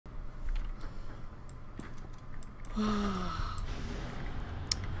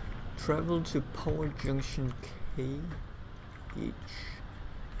Travel to Power Junction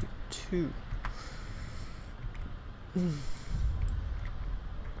KH2.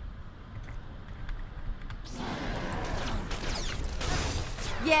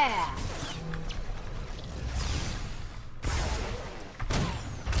 Yeah.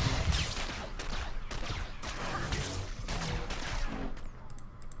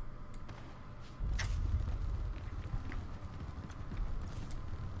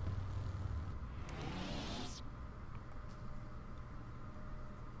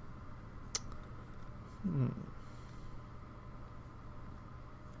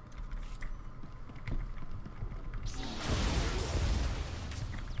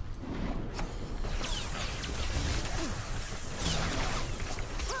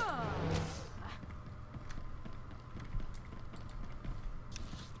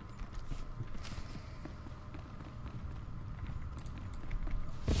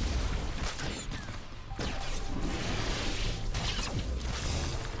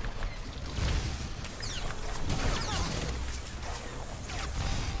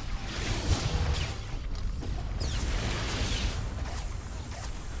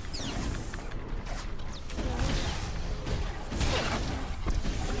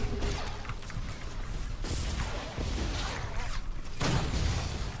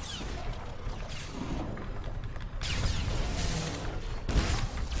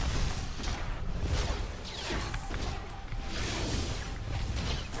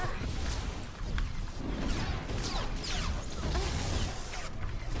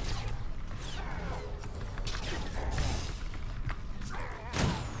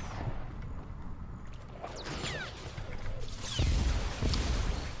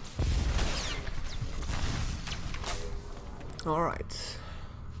 Alright,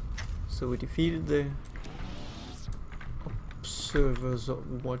 so we defeated the observers or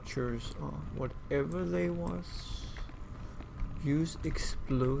watchers or whatever they was. Use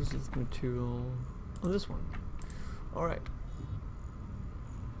explosive material on this one. Alright.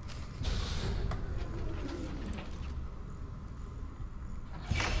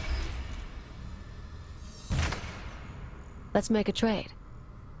 Let's make a trade.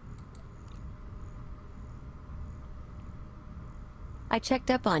 I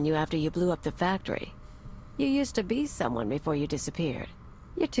checked up on you after you blew up the factory. You used to be someone before you disappeared.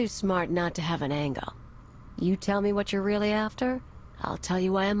 You're too smart not to have an angle. You tell me what you're really after, I'll tell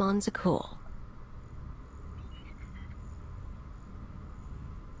you why I'm on the cool.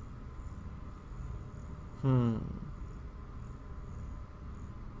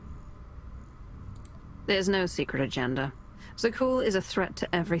 There's no secret agenda. Zakul is a threat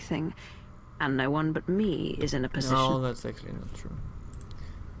to everything, and no one but me is in a position... No, that's actually not true.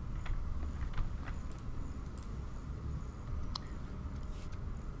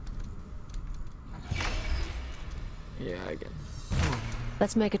 Yeah, I get it.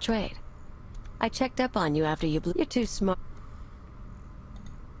 Let's make a trade. I checked up on you after you blew... You're too smart.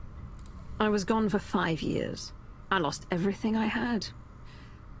 I was gone for 5 years. I lost everything I had.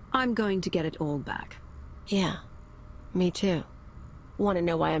 I'm going to get it all back. Yeah, me too. Want to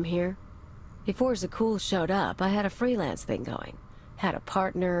know why I'm here? Before Zakul showed up, I had a freelance thing going. Had a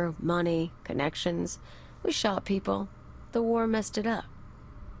partner, money, connections. We shot people. The war messed it up.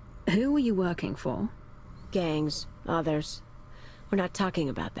 Who were you working for? Gangs, others. We're not talking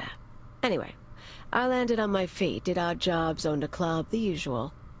about that. Anyway, I landed on my feet, did odd jobs, owned a club, the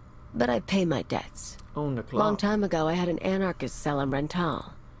usual. But I pay my debts. Owned a club? Long time ago, I had an anarchist cell in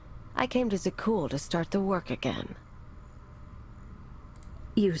Rental. I came to Zakul to start the work again.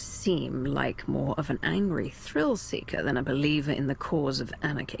 You seem like more of an angry thrill-seeker than a believer in the cause of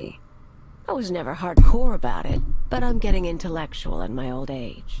anarchy. I was never hardcore about it, but I'm getting intellectual in my old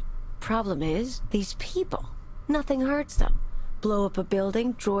age. Problem is, these people. Nothing hurts them. Blow up a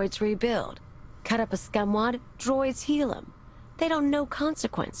building, droids rebuild. Cut up a scumwad, droids heal them. They don't know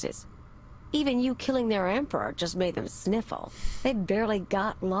consequences. Even you killing their emperor just made them sniffle. They barely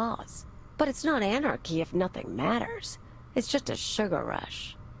got laws. But it's not anarchy if nothing matters. It's just a sugar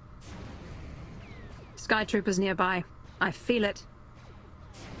rush. Sky troopers nearby. I feel it.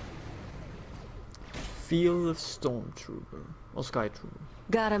 Feel the stormtrooper. Or sky trooper.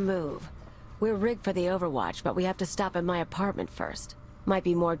 Gotta move. We're rigged for the Overwatch, but we have to stop at my apartment first. Might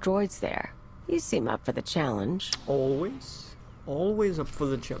be more droids there. You seem up for the challenge. Always? Always up for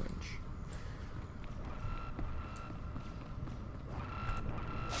the challenge.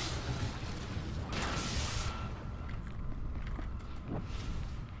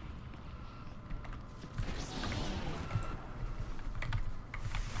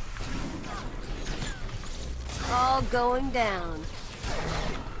 All all going down.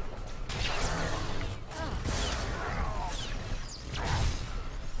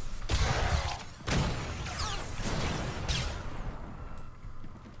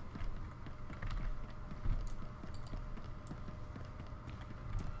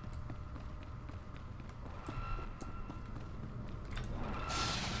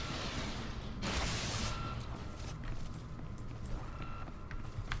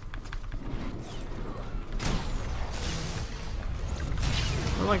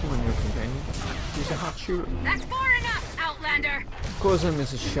 I like when your companion. She's a hot shooter. That's far enough, Outlander! Of course I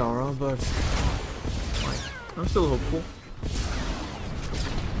miss Shara, but I'm still hopeful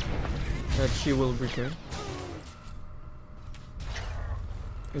that she will return.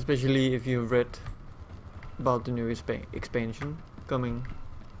 Especially if you've read about the new expansion coming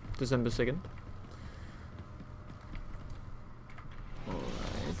December 2nd.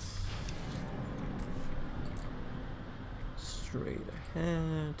 Alright. Straight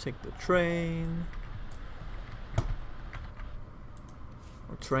ahead, take the train.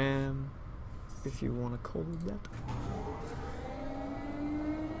 Or tram, if you want to call it that.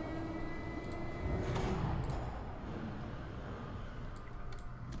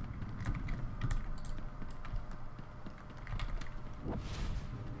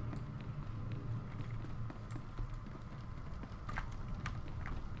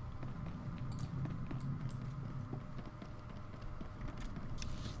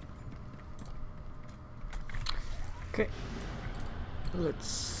 Okay,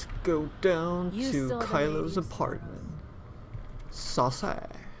 let's go down You to saw the Kylo's ladies. apartment. Saucy.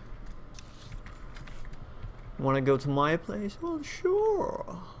 Wanna go to my place? Well, sure.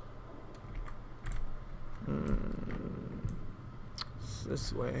 It's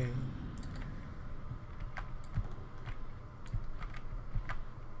this way.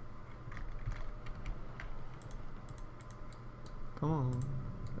 Come on.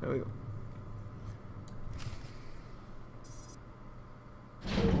 There we go.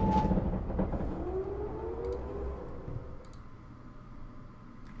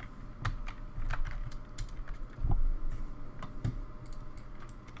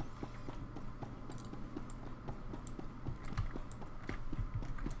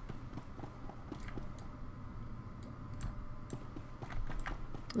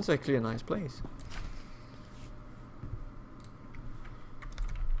 It's actually a nice place.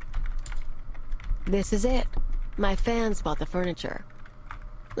 This is it. My fans bought the furniture.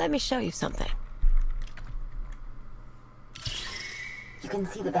 Let me show you something. You can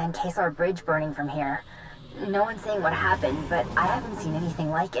see the Van Kesar Bridge burning from here. No one's saying what happened, but I haven't seen anything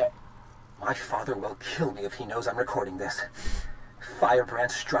like it. My father will kill me if he knows I'm recording this.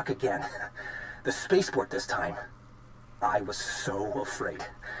 Firebrand struck again. The spaceport this time. I was so afraid,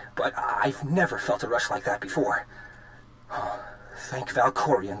 but I've never felt a rush like that before. Oh, thank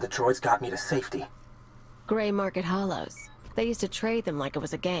Valkorion, the droids got me to safety. Gray Market Hollows. They used to trade them like it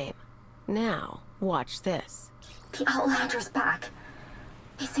was a game. Now, watch this. The Outlander's back.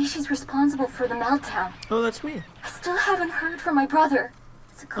 They say she's responsible for the meltdown. Oh, that's me. I still haven't heard from my brother.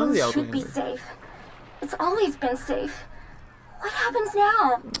 I'm School the should be Outlander. safe. It's always been safe. What happens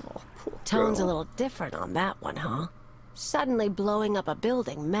now? Oh, poor Tone's a girl. little different on that one, huh? Suddenly blowing up a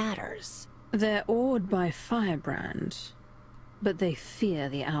building matters. They're awed by Firebrand, but they fear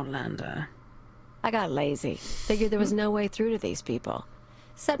the Outlander. I got lazy. Figured there was no way through to these people.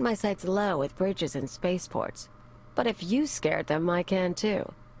 Set my sights low with bridges and spaceports. But if you scared them, I can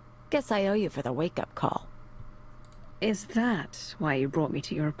too. Guess I owe you for the wake-up call. Is that why you brought me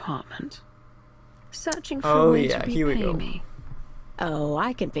to your apartment? Searching for Oh, a way yeah, to here we repay go. me? Oh,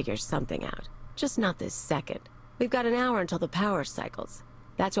 I can figure something out. Just not this second. We've got an hour until the power cycles.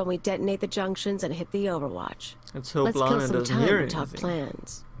 That's when we detonate the junctions and hit the Overwatch. Let's hope Let's kill Lana some doesn't time hear to talk anything.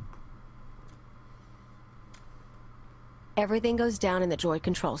 plans. Everything goes down in the droid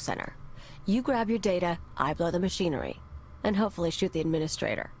control center. You grab your data, I blow the machinery. And hopefully shoot the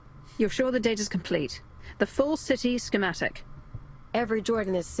administrator. You're sure the data's complete? The full city schematic? Every droid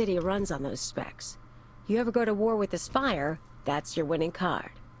in this city runs on those specs. You ever go to war with the Spire, that's your winning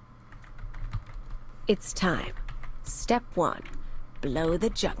card. It's time. Step 1. Blow the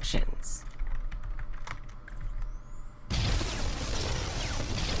junctions.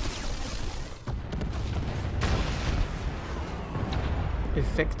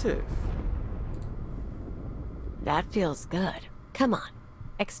 Effective. That feels good. Come on.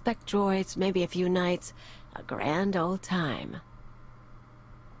 Expect droids, maybe a few nights. A grand old time.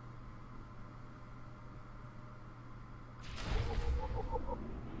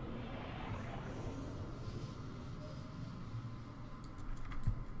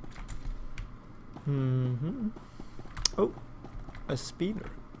 Oh, a speeder.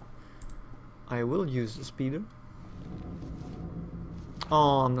 I will use the speeder.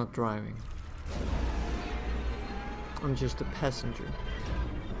 Oh, I'm not driving. I'm just a passenger.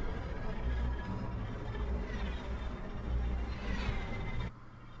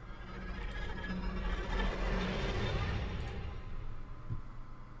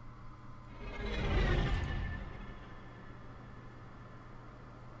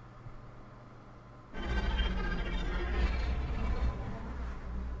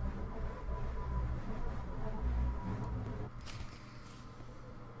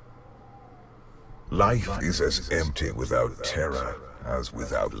 Life is as empty without terror as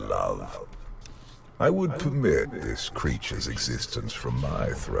without love. I would permit this creature's existence from my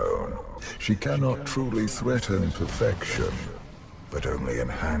throne. She cannot truly threaten perfection, but only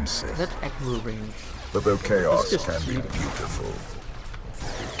enhance it. That aggro range. But though chaos It's just can be cheating. beautiful,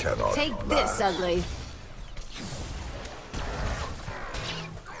 it cannot Take last. this, ugly.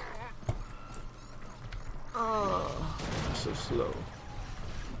 Oh, I'm so slow.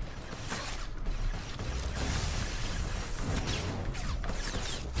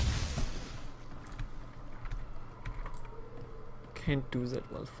 Can't do that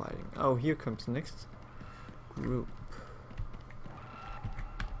while fighting. Oh, here comes the next group.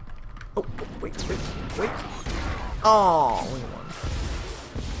 Oh, wait. Oh, only one.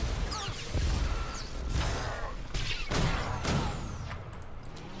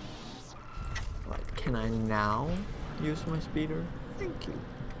 Right, can I now use my speeder? Thank you.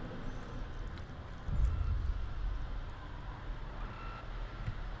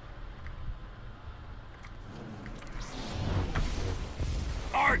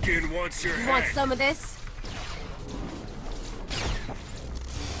 Arkin wants your Want head. some of this?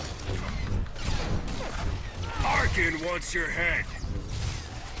 Arkin wants your head.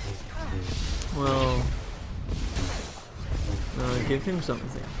 Well, give him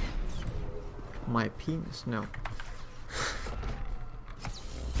something. My penis? No.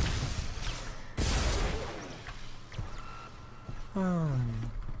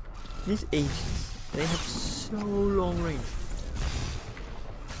 These agents, they have so long range.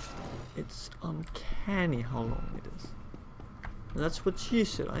 It's uncanny how long it is. That's what she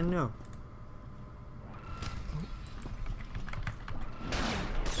said, I know.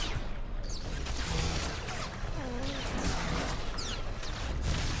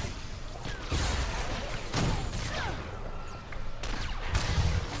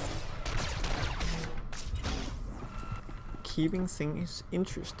 Keeping things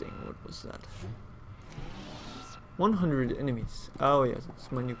interesting. What was that? 100 enemies. Oh yes,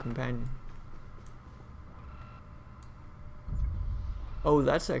 it's my new companion. Oh,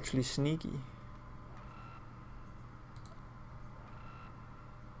 that's actually sneaky.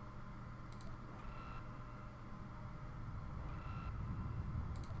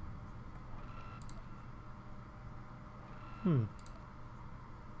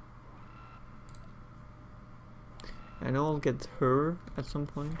 I know I'll get her at some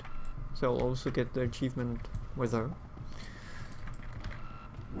point, so I'll also get the achievement with her.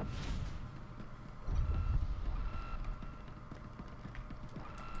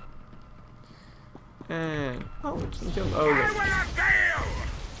 And oh, it's a jump. Oh, I wait. will fail.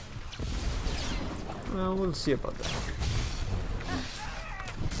 Well, we'll see about that.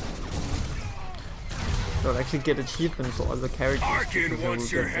 So I'll actually get achievements for other characters. Arkin because I will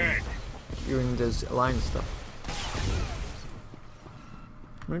wants your get them head. during this alliance stuff.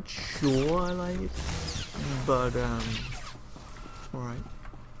 I'm not sure I like it, but alright.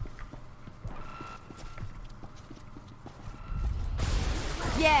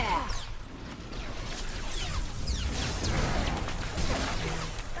 Yeah!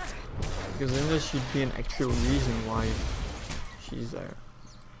 Because then there should be an actual reason why she's there.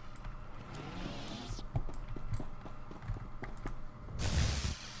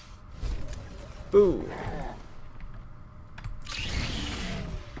 Boo!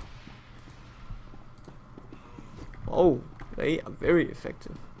 Oh, they are very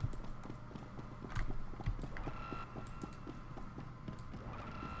effective.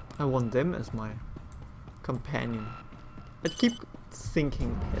 I want them as my companion. I keep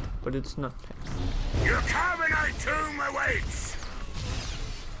thinking pet, but it's not pet. Your carbonite tomb awaits.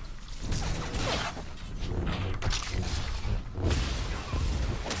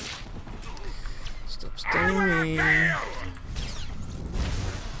 Stop I stunning will me. fail.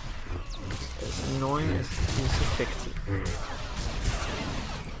 As annoying as it is effective.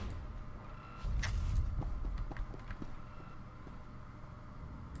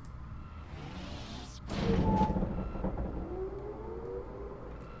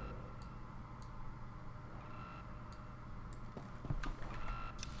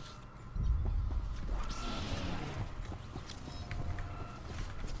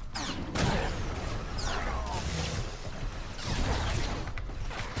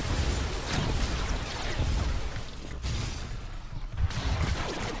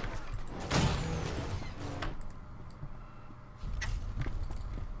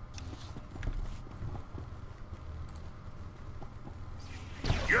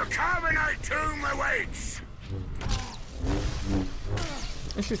 Your carbonite tomb awaits!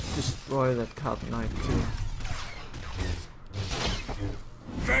 I should destroy that carbonite too.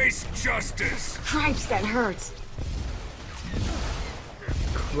 Face justice! Cripes, that hurts.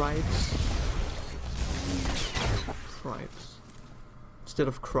 Cripes. Cripes. Instead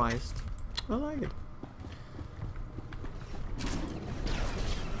of Christ. I like it.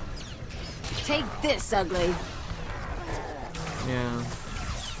 Take this, ugly. Yeah.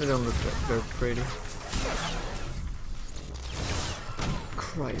 They don't look that very pretty.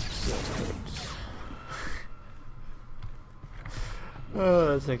 Cripes, that hurts. Oh,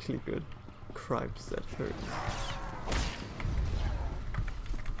 that's actually good. Cripes, that hurts.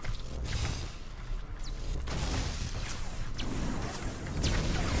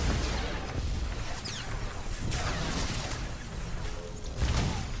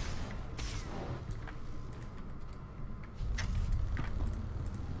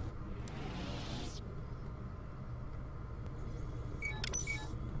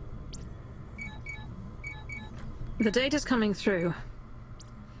 The data's coming through.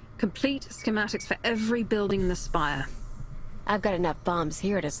 Complete schematics for every building in the spire. I've got enough bombs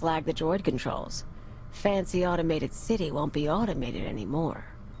here to slag the droid controls. Fancy automated city won't be automated anymore.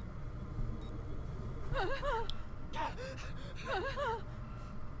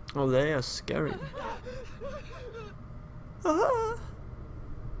 Oh, they are scary. Ah.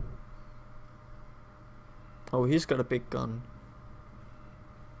 Oh, he's got a big gun.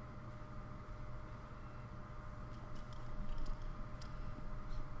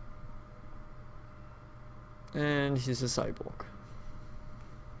 And he's a cyborg.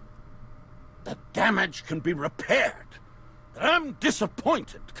 The damage can be repaired. I'm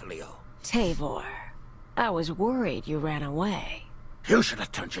disappointed, Cleo. Tavor, I was worried you ran away. You should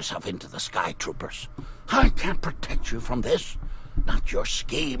have turned yourself into the Sky Troopers. I can't protect you from this. Not your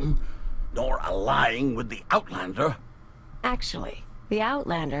scheme, nor allying with the Outlander. Actually, the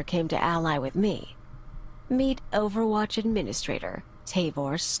Outlander came to ally with me. Meet Overwatch Administrator,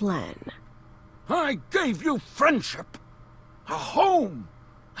 Tavor Slen. I gave you friendship, a home,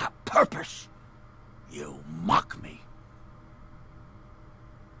 a purpose. You mock me.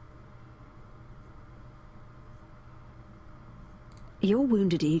 Your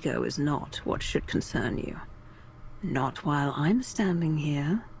wounded ego is not what should concern you. Not while I'm standing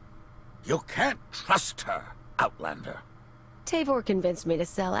here. You can't trust her, Outlander. Tavor convinced me to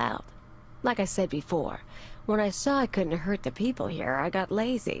sell out. Like I said before, when I saw I couldn't hurt the people here, I got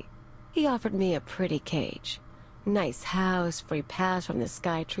lazy. He offered me a pretty cage. Nice house, free pass from the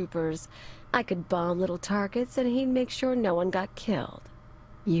Sky Troopers. I could bomb little targets and he'd make sure no one got killed.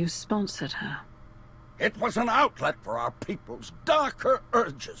 You sponsored her. It was an outlet for our people's darker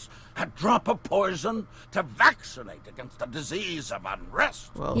urges. A drop of poison to vaccinate against the disease of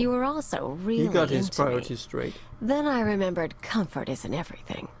unrest. Well, You were also really he got his into me. priorities straight. Then I remembered comfort isn't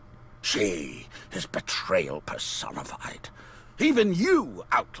everything. She is betrayal personified. Even you,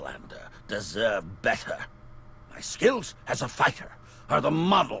 Outlander, deserve better. My skills as a fighter are the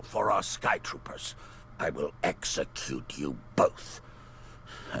model for our Sky Troopers. I will execute you both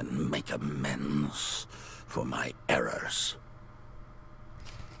and make amends for my errors.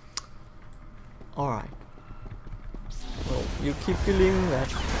 Alright. Well, you keep killing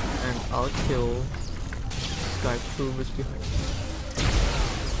that, and I'll kill Sky Troopers behind you.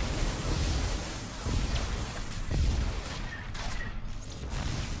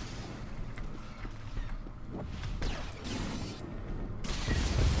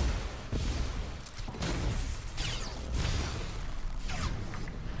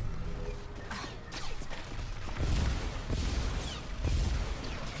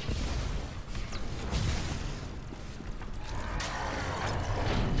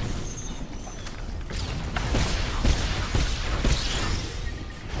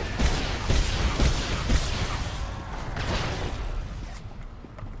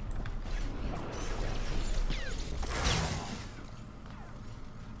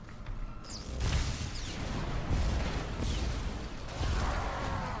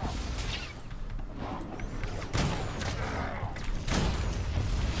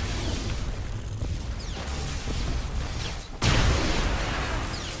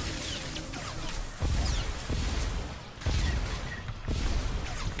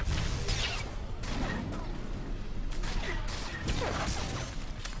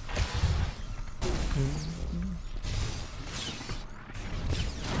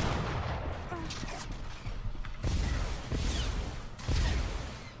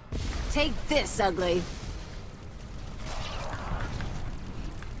 Take this, ugly.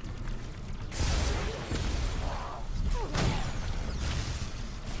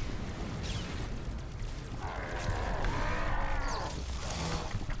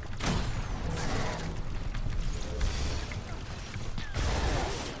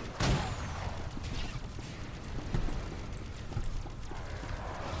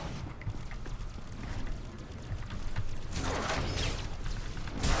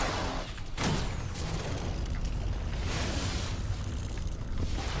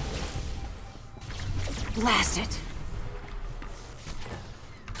 Blast it!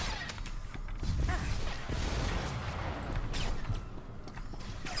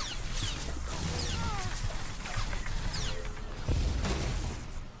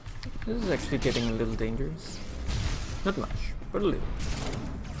 This is actually getting a little dangerous. Not much, but a little.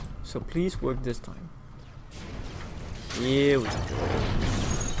 So please work this time. Here we go.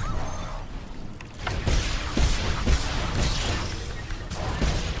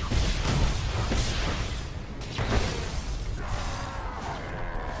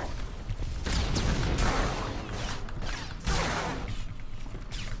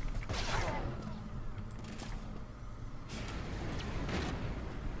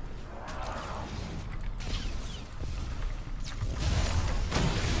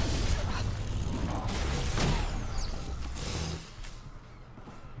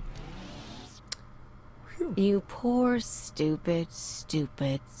 You poor, stupid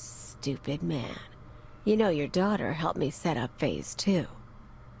man. You know your daughter helped me set up Phase 2.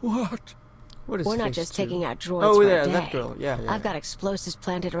 What? What is We're not phase just 2? taking out droids Oh for yeah, a day. that girl. Yeah, yeah. I've got explosives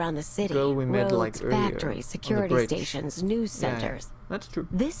planted around the city. Girl we met, roads, like, earlier, on factories, the security bridge. stations, news Yeah, centers. that's true.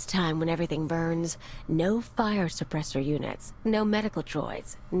 This time when everything burns, no fire suppressor units, no medical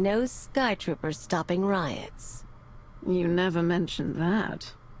droids, no skytroopers stopping riots. You never mentioned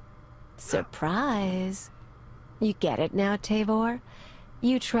that. Surprise! You get it now, Tavor?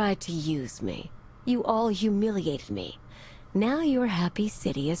 You tried to use me. You all humiliated me. Now your happy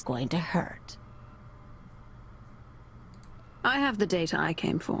city is going to hurt. I have the data I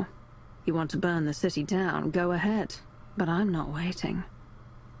came for. You want to burn the city down, go ahead. But I'm not waiting.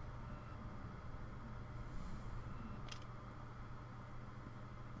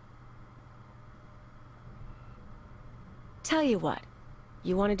 Tell you what,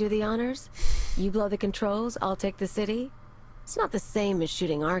 you want to do the honors? You blow the controls, I'll take the city? It's not the same as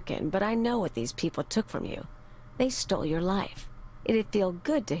shooting Arkin, but I know what these people took from you. They stole your life. It'd feel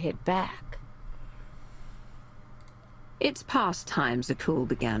good to hit back. It's past time Zakul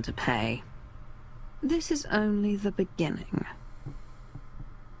began to pay. This is only the beginning.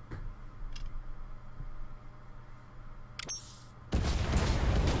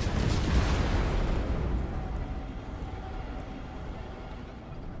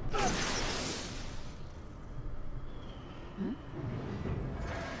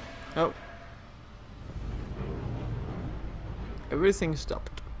 Oh. Everything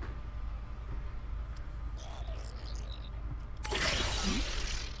stopped.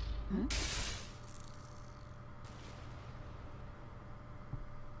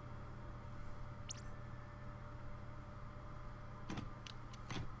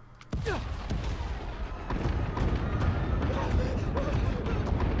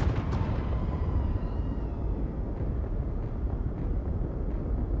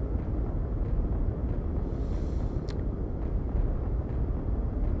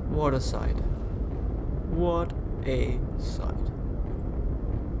 What a sight. What a sight.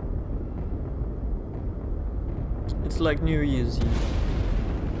 It's like New Year's Eve.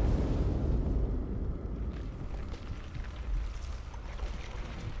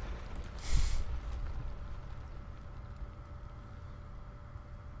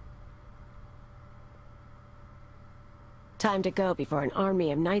 Time to go before an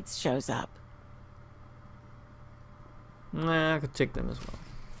army of knights shows up. Nah, I could take them as well.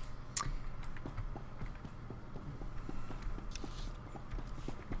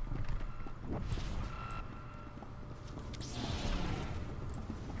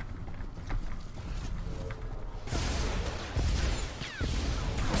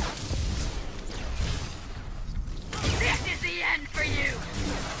 This is the end for you!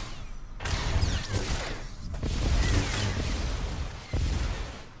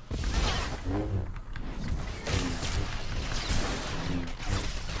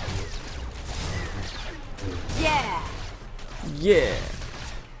 Yeah! Yeah!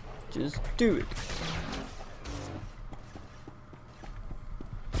 Just do it.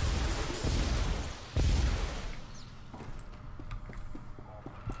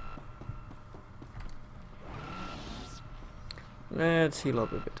 Let's heal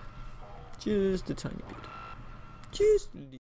up a bit. Just a tiny bit. Just a little.